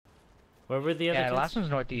Where were the other Yeah, kids? last one's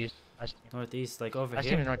northeast. Northeast, like over Last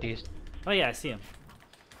here? team is northeast. Oh yeah, I see him.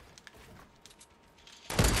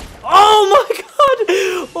 Oh my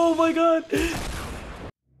god! Oh my god!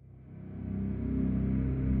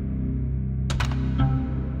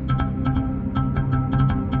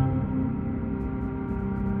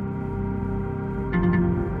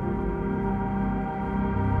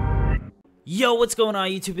 Yo, what's going on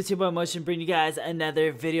YouTube? It's your boy Motion bringing you guys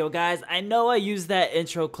another video. Guys, I know I used that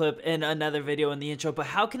intro clip in another video in the intro, but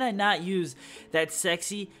how can I not use that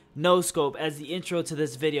sexy no scope as the intro to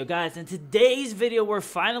this video? Guys, in today's video we're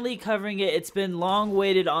finally covering it. It's been long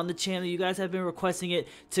waited on the channel. You guys have been requesting it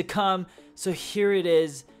to come, so here it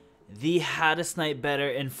is, the how to snipe better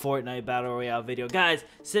in Fortnite Battle Royale video. Guys,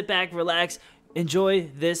 sit back, relax, enjoy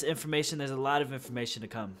this information. There's a lot of information to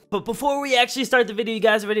come. But before we actually start the video, you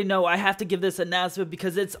guys already know I have to give this announcement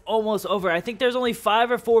because it's almost over. I think there's only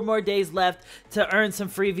 5 or 4 more days left to earn some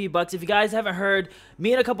free V-Bucks. If you guys haven't heard,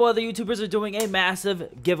 me and a couple other YouTubers are doing a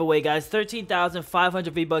massive giveaway, guys.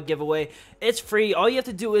 13,500 V-Buck giveaway. It's free. All you have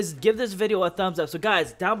to do is give this video a thumbs up. So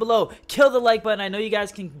guys, down below, kill the like button. I know you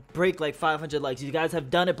guys can break like 500 likes. You guys have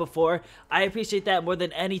done it before. I appreciate that more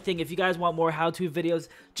than anything. If you guys want more how-to videos,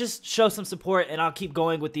 just show some support and I'll keep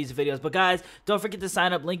going with these videos. But guys, don't forget to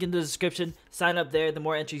sign up. Link in the description. Sign up there. The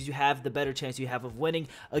more entries you have, the better chance you have of winning.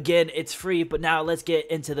 Again, it's free. But now let's get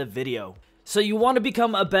into the video. So you want to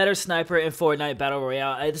become a better sniper in Fortnite Battle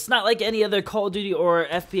Royale. It's not like any other Call of Duty or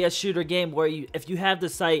FPS shooter game where if you have the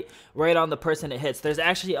sight right on the person it hits, there's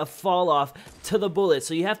actually a fall off to the bullet.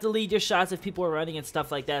 So you have to lead your shots if people are running and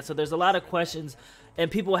stuff like that. So there's a lot of questions, and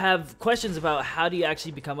people have questions about how do you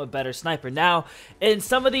actually become a better sniper. Now, in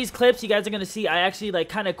some of these clips, you guys are going to see I actually like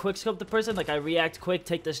kind of quick scope the person. Like I react quick,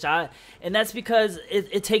 take the shot. And that's because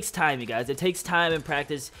it takes time, you guys. It takes time and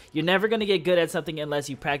practice. You're never going to get good at something unless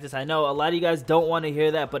you practice. I know a lot of you guys don't want to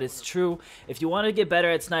hear that, but it's true. If you want to get better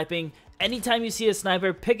at sniping, anytime you see a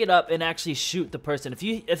sniper, pick it up and actually shoot the person.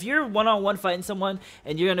 If you're one-on-one fighting someone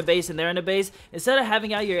and you're in a base and they're in a base, instead of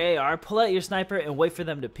having out your AR, pull out your sniper and wait for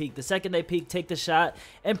them to peek. The second they peek, take the shot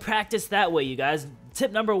and practice that way, you guys.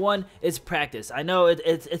 Tip number 1 is practice. I know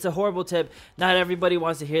it's a horrible tip. Not everybody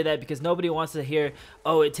wants to hear that because nobody wants to hear,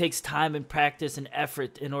 oh, it takes time and practice and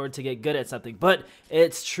effort in order to get good at something. But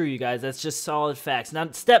it's true, you guys. That's just solid facts. Now,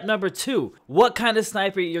 step number 2, what kind of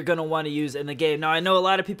sniper you're going to want to use in the game. Now, I know a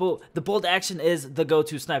lot of people, the bolt action is the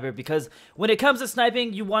go-to sniper because when it comes to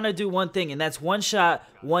sniping, you want to do one thing, and that's one shot,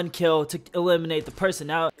 one kill to eliminate the person.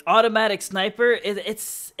 Now, automatic sniper,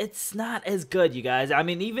 it's not as good, you guys. I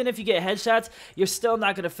mean, even if you get headshots, you're still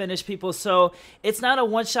not going to finish people. So it's not a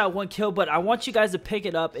one shot, one kill, but I want you guys to pick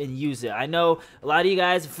it up and use it. I know a lot of you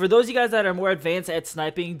guys, for those of you guys that are more advanced at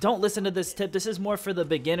sniping, don't listen to this tip. This is more for the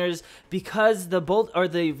beginners because the bolt or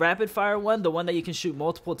the rapid fire one, the one that you can shoot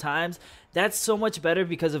multiple times, that's so much better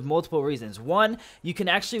because of multiple reasons. One, you can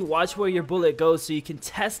actually watch where your bullet goes, so you can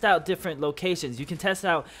test out different locations. You can test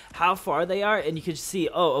out how far they are, and you can see,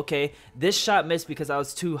 oh, okay, this shot missed because I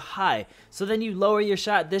was too high. So then you lower your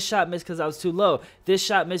shot. This shot missed because I was too low. This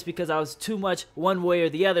shot missed because I was too much one way or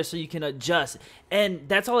the other, so you can adjust. And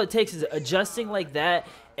that's all it takes is adjusting like that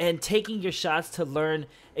and taking your shots to learn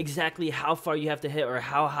exactly how far you have to hit or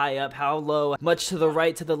how high up, how low, much to the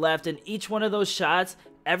right, to the left. And each one of those shots,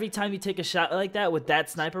 every time you take a shot like that with that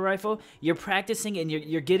sniper rifle, you're practicing and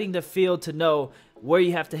you're getting the feel to know where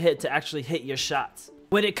you have to hit to actually hit your shots.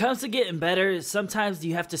 When it comes to getting better, sometimes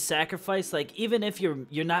you have to sacrifice. Like even if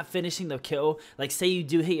you're not finishing the kill, like say you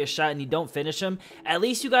do hit your shot and you don't finish them, at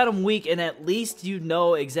least you got them weak and at least you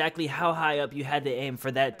know exactly how high up you had to aim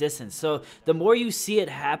for that distance. So the more you see it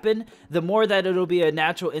happen, the more that it'll be a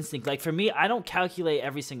natural instinct. Like for me, I don't calculate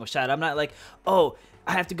every single shot. I'm not like, oh,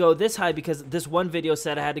 I have to go this high because this one video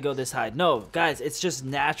said I had to go this high. No, guys, it's just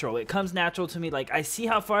natural. It comes natural to me. Like I see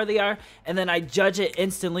how far they are and then I judge it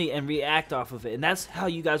instantly and react off of it. And that's how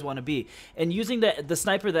you guys want to be. And using the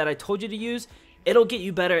sniper that I told you to use, it'll get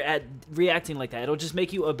you better at reacting like that. It'll just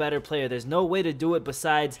make you a better player. There's no way to do it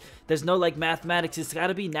besides, there's no like mathematics. It's got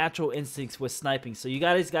to be natural instincts with sniping. So you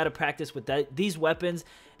guys got to practice with these weapons.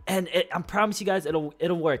 And I promise you guys, it'll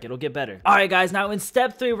work. It'll get better. All right, guys. Now in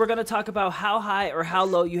step 3, we're gonna talk about how high or how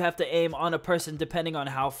low you have to aim on a person depending on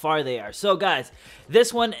how far they are. So, guys,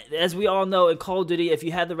 this one, as we all know in Call of Duty, if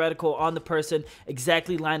you had the reticle on the person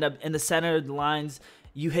exactly lined up in the center of the lines,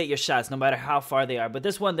 you hit your shots no matter how far they are. But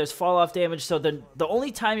this one, there's fall off damage, so the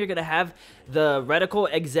only time you're gonna have the reticle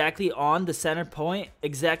exactly on the center point,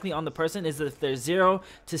 exactly on the person, is if they're 0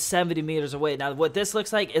 to 70 meters away. Now what this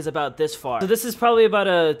looks like is about this far, so this is probably about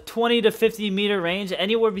a 20 to 50 meter range.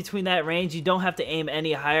 Anywhere between that range, you don't have to aim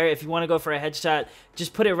any higher. If you want to go for a headshot,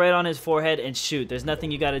 just put it right on his forehead and shoot. There's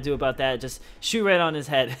nothing you got to do about that. Just shoot right on his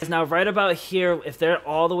head. Now right about here, if they're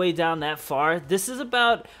all the way down that far, this is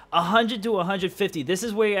about 100 to 150. This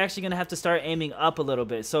is where you're actually going to have to start aiming up a little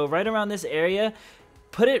bit. So right around this area,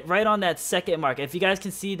 put it right on that second mark. If you guys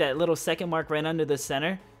can see that little second mark right under the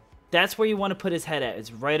center, that's where you want to put his head at.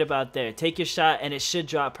 It's right about there. Take your shot and it should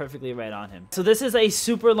drop perfectly right on him. So this is a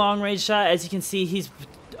super long range shot. As you can see, he's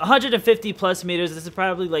 150 plus meters. This is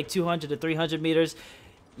probably like 200 to 300 meters.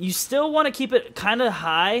 You still want to keep it kind of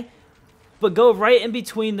high, but go right in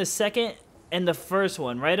between the second and the first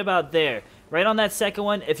one, right about there. Right on that second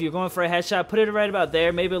one, if you're going for a headshot, put it right about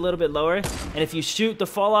there, maybe a little bit lower. And if you shoot, the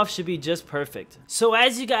fall off should be just perfect. So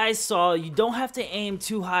as you guys saw, you don't have to aim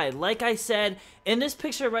too high. Like I said, in this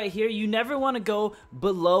picture right here, you never want to go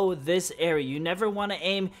below this area. You never want to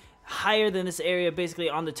aim higher than this area basically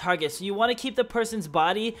on the target. So you want to keep the person's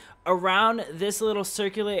body around this little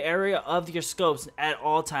circular area of your scopes at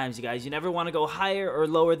all times, you guys. You never want to go higher or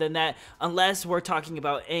lower than that unless we're talking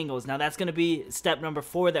about angles. Now that's going to be step number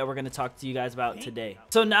 4 that we're going to talk to you guys about today.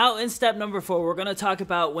 So now in step number 4, we're going to talk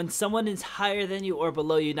about when someone is higher than you or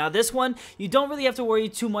below you. Now this one, you don't really have to worry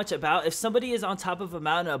too much about. If somebody is on top of a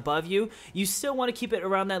mountain above you, you still want to keep it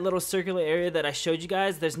around that little circular area that I showed you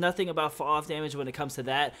guys. There's nothing about fall off damage when it comes to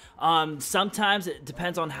that. Sometimes it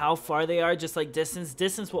depends on how far they are, just like distance.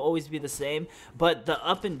 Distance will always be the same, but the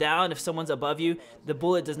up and down, if someone's above you, the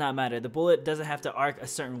bullet does not matter. The bullet doesn't have to arc a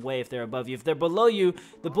certain way if they're above you. If they're below you,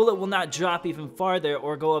 the bullet will not drop even farther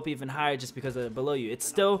or go up even higher just because they're below you. It's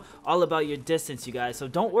still all about your distance, you guys. So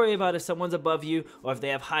don't worry about if someone's above you or if they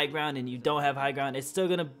have high ground and you don't have high ground. It's still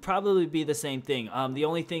gonna probably be the same thing. The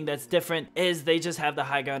only thing that's different is they just have the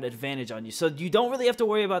high ground advantage on you. So you don't really have to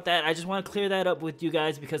worry about that. I just want to clear that up with you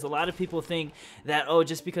guys because a lot of people think that, oh,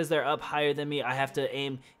 just because they're up higher than me, I have to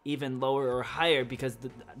aim even lower or higher because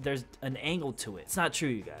there's an angle to it. It's not true,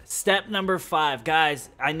 you guys. Step number 5, guys,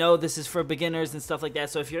 I know this is for beginners and stuff like that,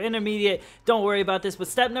 so if you're intermediate, don't worry about this, but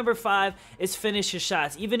step number 5 is finish your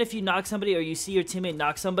shots. Even if you knock somebody or you see your teammate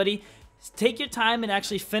knock somebody, take your time and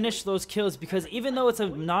actually finish those kills, because even though it's a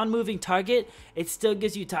non-moving target, it still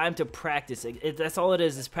gives you time to practice. That's all it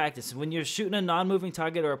is practice. When you're shooting a non-moving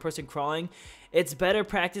target or a person crawling, it's better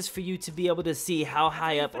practice for you to be able to see how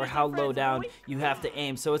high up or how low down you have to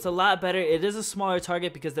aim. So it's a lot better. It is a smaller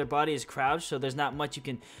target because their body is crouched, so there's not much you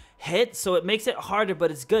can hit, so it makes it harder,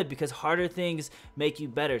 but it's good because harder things make you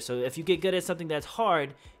better. So if you get good at something that's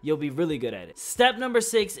hard, you'll be really good at it. Step number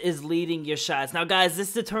 6 is leading your shots. Now guys,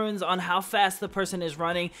 this determines on how fast the person is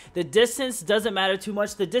running. The distance doesn't matter too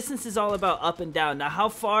much. The distance is all about up and down. Now how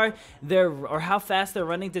far how fast they're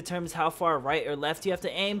running determines how far right or left you have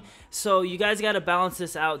to aim. So you guys got to balance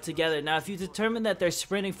this out together. Now if you determine that they're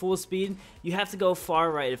sprinting full speed, you have to go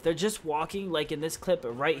far right. If they're just walking, like in this clip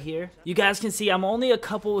right here, you guys can see I'm only a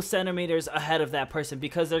couple centimeters ahead of that person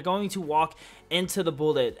because they're going to walk into the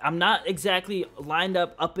bullet. I'm not exactly lined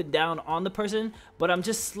up and down on the person, but I'm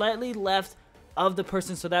just slightly left of the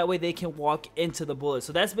person so that way they can walk into the bullet.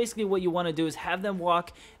 So that's basically what you want to do, is have them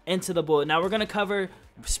walk into the bullet. Now we're going to cover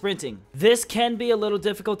sprinting. This can be a little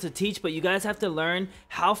difficult to teach, but you guys have to learn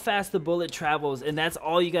how fast the bullet travels, and that's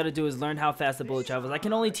all you got to do is learn how fast the bullet travels. I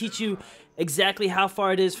can only teach you exactly how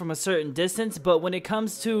far it is from a certain distance, but when it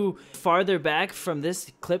comes to farther back from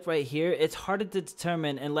this clip right here, it's harder to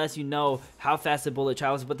determine unless you know how fast the bullet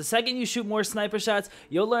travels. But the second you shoot more sniper shots,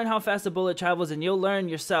 you'll learn how fast the bullet travels, and you'll learn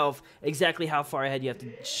yourself exactly how far ahead you have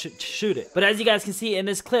to shoot it. But as you guys can see in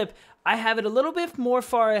this clip, I have it a little bit more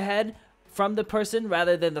far ahead from the person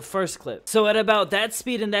rather than the first clip. So at about that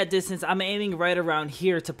speed and that distance, I'm aiming right around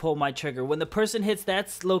here to pull my trigger. When the person hits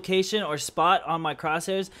that location or spot on my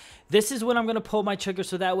crosshairs, this is when I'm going to pull my trigger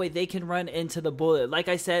so that way they can run into the bullet. Like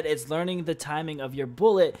I said, it's learning the timing of your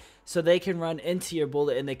bullet so they can run into your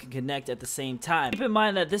bullet and they can connect at the same time. Keep in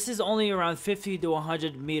mind that this is only around 50 to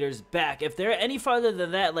 100 meters back. If they're any farther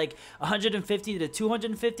than that, like 150 to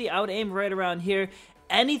 250, I would aim right around here.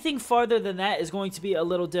 Anything farther than that is going to be a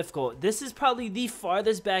little difficult. This is probably the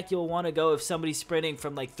farthest back you'll want to go if somebody's sprinting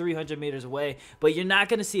from like 300 meters away, but you're not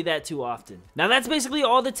going to see that too often. Now that's basically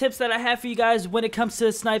all the tips that I have for you guys when it comes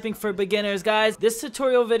to sniping for beginners, guys. This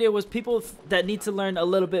tutorial video was people that need to learn a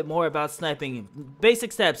little bit more about sniping.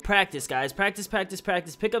 Basic steps: practice, guys. Practice, practice,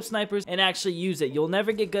 practice. Pick up snipers and actually use it. You'll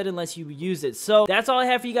never get good unless you use it. So that's all I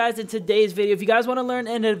have for you guys in today's video. If you guys want to learn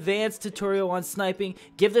an advanced tutorial on sniping,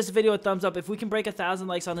 give this video a thumbs up. If we can break 1,000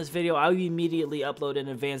 likes on this video, I'll immediately upload an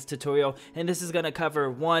advanced tutorial, and this is going to cover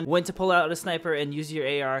 1, when to pull out a sniper and use your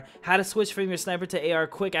AR, how to switch from your sniper to AR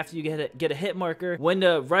quick after you get a hit marker, when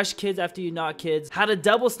to rush kids after you knock kids, how to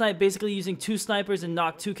double snipe, basically using 2 snipers and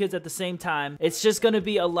knock 2 kids at the same time. It's just going to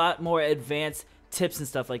be a lot more advanced tips and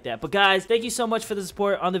stuff like that. But guys, thank you so much for the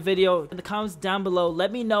support on the video. In the comments down below,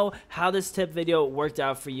 let me know how this tip video worked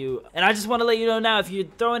out for you. And I just want to let you know now, if you're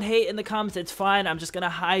throwing hate in the comments, it's fine. I'm just gonna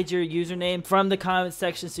hide your username from the comment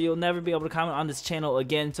section, so you'll never be able to comment on this channel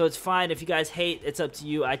again. So it's fine if you guys hate. It's up to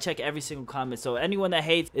you. I check every single comment, so anyone that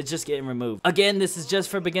hates, it's just getting removed. Again, this is just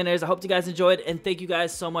for beginners. I hope you guys enjoyed, and thank you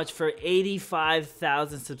guys so much for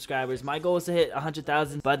 85,000 subscribers. My goal is to hit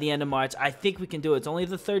 100,000 by the end of March. I think we can do it. It's only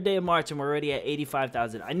the 3rd day of March and we're already at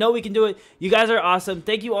 85,000. I know we can do it. You guys are awesome.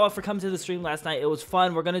 Thank you all for coming to the stream last night. It was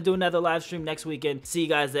fun. We're gonna do another live stream next weekend. See you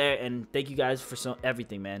guys there, and thank you guys for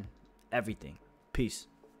everything, man. Everything. Peace.